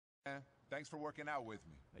Thanks for working out with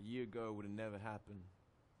me. A year ago it would have never happened.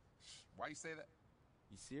 Why you say that?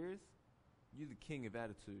 You serious? You're the king of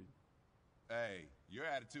attitude. Hey, your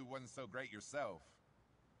attitude wasn't so great yourself.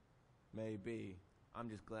 Maybe. I'm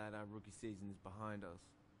just glad our rookie season is behind us.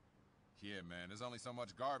 Yeah, man, there's only so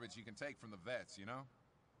much garbage you can take from the vets, you know?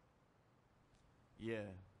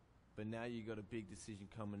 Yeah, but now you got a big decision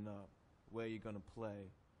coming up. Where you're gonna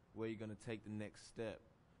play, where you're gonna take the next step.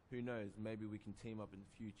 Who knows, maybe we can team up in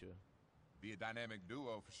the future. Be a dynamic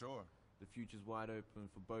duo for sure. The future's wide open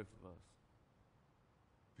for both of us.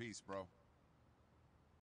 Peace, bro.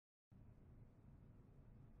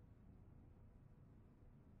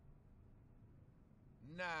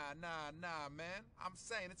 Nah, man. I'm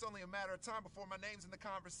saying it's only a matter of time before my name's in the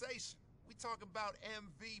conversation. We talking about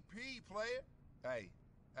MVP, player. Hey,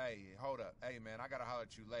 hold up. Hey, man, I gotta holler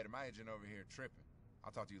at you later. My agent over here tripping.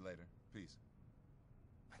 I'll talk to you later. Peace.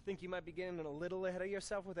 I think you might be getting a little ahead of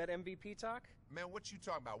yourself with that MVP talk. Man, what you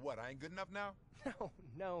talking about? What, I ain't good enough now?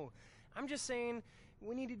 No. I'm just saying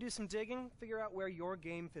we need to do some digging, figure out where your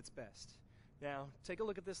game fits best. Now, take a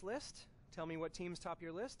look at this list, tell me what teams top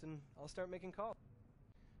your list, and I'll start making calls.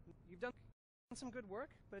 You've done some good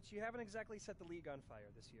work, but you haven't exactly set the league on fire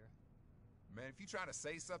this year. Man, if you trying to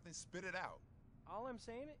say something, spit it out. All I'm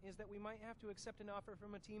saying is that we might have to accept an offer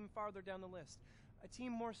from a team farther down the list. A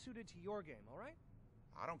team more suited to your game, all right?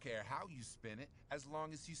 I don't care how you spin it, as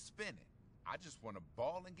long as you spin it. I just want to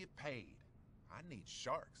ball and get paid. I need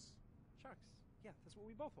sharks. Sharks. Yeah, that's what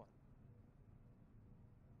we both want.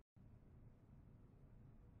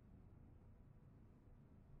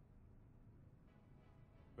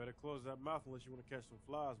 Better close that mouth unless you want to catch some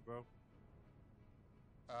flies, bro.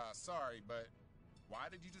 Sorry, but why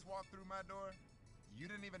did you just walk through my door? You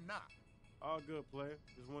didn't even knock. All good, player.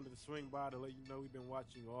 Just wanted to swing by to let you know we've been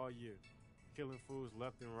watching you all year. Killing fools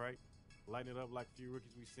left and right, lighting it up like a few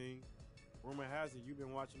rookies we seen. Rumor has it you've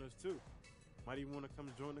been watching us too. Might even want to come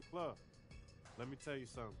join the club. Let me tell you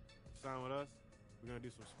something. You sign with us, we're going to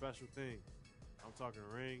do some special things. I'm talking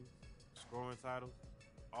rings, scoring titles,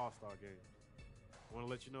 all-star games. I want to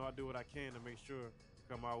let you know I do what I can to make sure you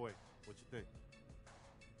come our way. What you think?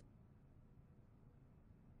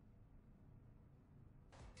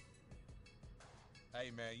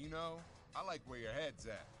 Hey, man, you know, I like where your head's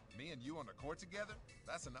at. Me and you on the court together?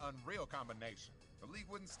 That's an unreal combination. The league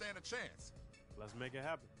wouldn't stand a chance. Let's make it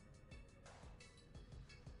happen.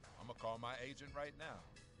 I'm gonna call my agent right now.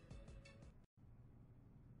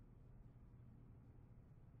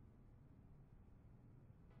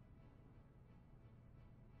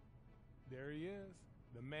 There he is.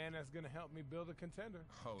 The man that's gonna help me build a contender.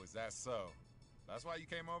 Oh, is that so? That's why you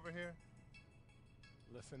came over here?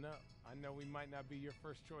 Listen up. I know we might not be your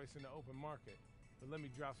first choice in the open market, but let me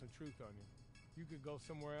drop some truth on you. You could go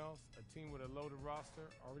somewhere else, a team with a loaded roster,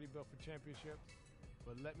 already built for championships,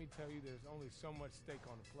 but let me tell you, there's only so much stake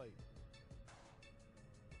on the plate.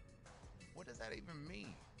 What does that even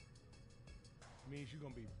mean? It means you're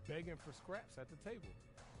gonna be begging for scraps at the table.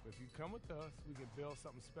 But if you come with us, we can build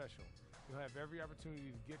something special. You'll have every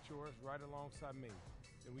opportunity to get yours right alongside me.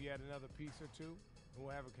 Then we add another piece or two, and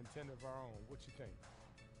we'll have a contender of our own. What you think?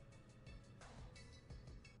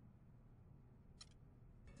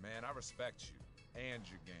 Man, I respect you and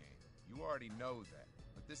your game. You already know that,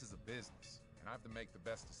 but this is a business, and I have to make the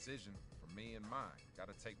best decision for me and mine.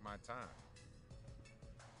 Gotta take my time.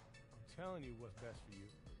 I'm telling you what's best for you.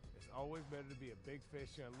 It's always better to be a big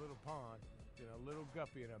fish in a little pond than a little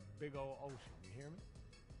guppy in a big old ocean. You hear me?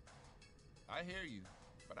 I hear you,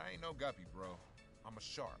 but I ain't no guppy, bro. I'm a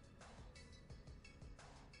shark.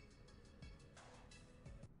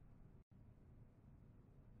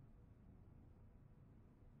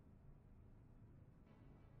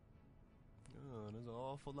 There's an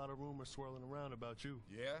awful lot of rumors swirling around about you.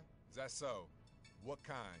 Yeah? Is that so? What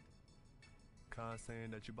kind? Khan's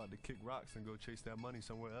saying that you're about to kick rocks and go chase that money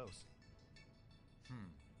somewhere else.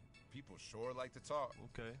 People sure like to talk.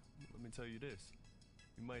 Okay, let me tell you this.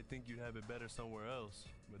 You might think you'd have it better somewhere else,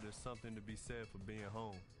 but there's something to be said for being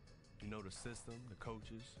home. You know the system, the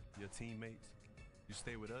coaches, your teammates. You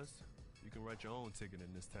stay with us, you can write your own ticket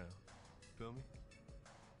in this town. Feel me?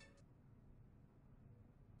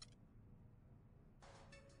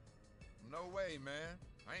 No way, man.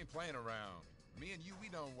 I ain't playing around. Me and you, we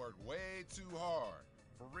done worked way too hard.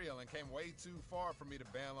 For real, and came way too far for me to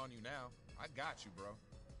bail on you now. I got you, bro.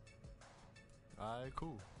 Alright,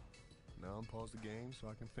 cool. Now I'm pause the game so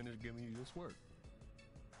I can finish giving you this work.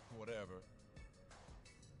 Whatever.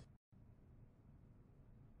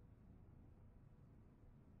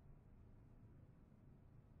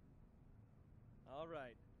 All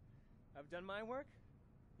right. I've done my work.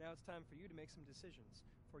 Now it's time for you to make some decisions.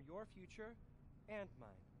 for your future and mine.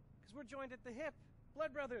 Because we're joined at the hip.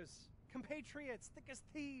 Blood brothers, compatriots, thick as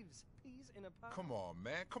thieves, peas in a pod. Come on,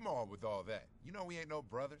 man. Come on with all that. You know we ain't no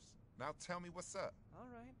brothers. Now tell me what's up. All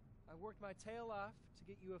right. I worked my tail off to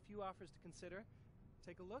get you a few offers to consider.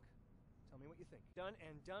 Take a look. Tell me what you think. Done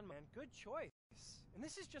and done, man. Good choice. And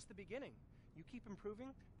this is just the beginning. You keep improving.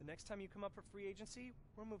 The next time you come up for free agency,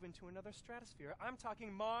 we're moving to another stratosphere. I'm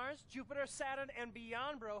talking Mars, Jupiter, Saturn, and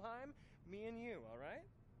beyond, Broheim. Me and you, all right?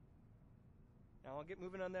 Now I'll get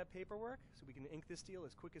moving on that paperwork so we can ink this deal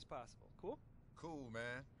as quick as possible. Cool? Cool,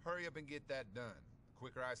 man. Hurry up and get that done. The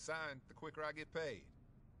quicker I sign, the quicker I get paid.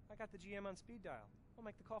 I got the GM on speed dial. I'll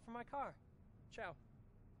make the call from my car. Ciao.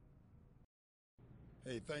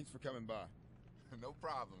 Hey, thanks for coming by. No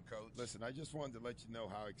problem, Coach. Listen, I just wanted to let you know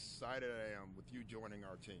how excited I am with you joining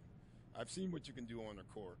our team. I've seen what you can do on the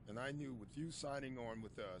court, and I knew with you signing on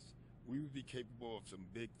with us, we would be capable of some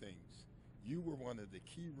big things. You were one of the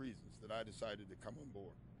key reasons that I decided to come on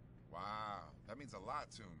board. Wow, that means a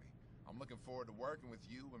lot to me. I'm looking forward to working with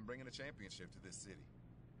you and bringing a championship to this city.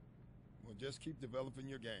 Well, just keep developing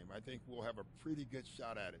your game. I think we'll have a pretty good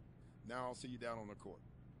shot at it. Now I'll see you down on the court.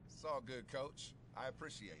 It's all good, Coach. I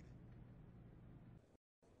appreciate it.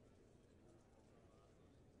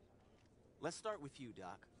 Let's start with you,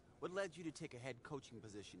 Doc. What led you to take a head coaching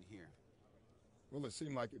position here? Well, it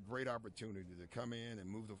seemed like a great opportunity to come in and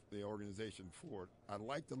move the organization forward. I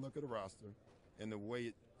like the look of the roster, and the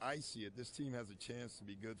way I see it, this team has a chance to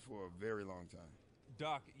be good for a very long time.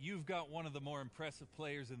 Doc, you've got one of the more impressive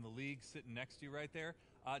players in the league sitting next to you right there.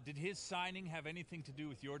 Did his signing have anything to do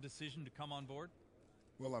with your decision to come on board?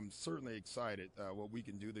 Well, I'm certainly excited what we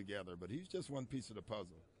can do together, but he's just one piece of the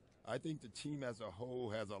puzzle. I think the team as a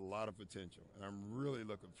whole has a lot of potential, and I'm really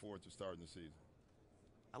looking forward to starting the season.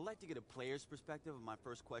 I'd like to get a player's perspective on my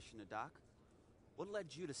first question to Doc. What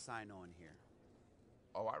led you to sign on here?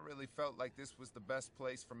 Oh, I really felt like this was the best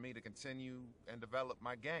place for me to continue and develop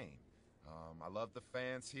my game. I love the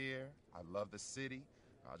fans here. I love the city.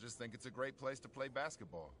 I just think it's a great place to play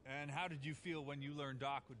basketball. And how did you feel when you learned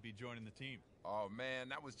Doc would be joining the team? Oh, man,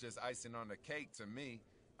 that was just icing on the cake to me.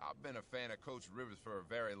 I've been a fan of Coach Rivers for a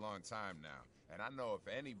very long time now, and I know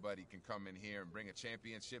if anybody can come in here and bring a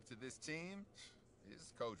championship to this team,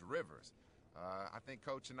 it's Coach Rivers. I think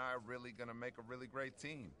Coach and I are really going to make a really great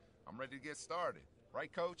team. I'm ready to get started.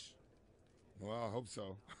 Right, Coach? Well, I hope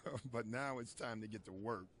so. But now it's time to get to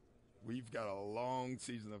work. We've got a long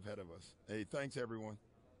season ahead of us. Hey, thanks, everyone.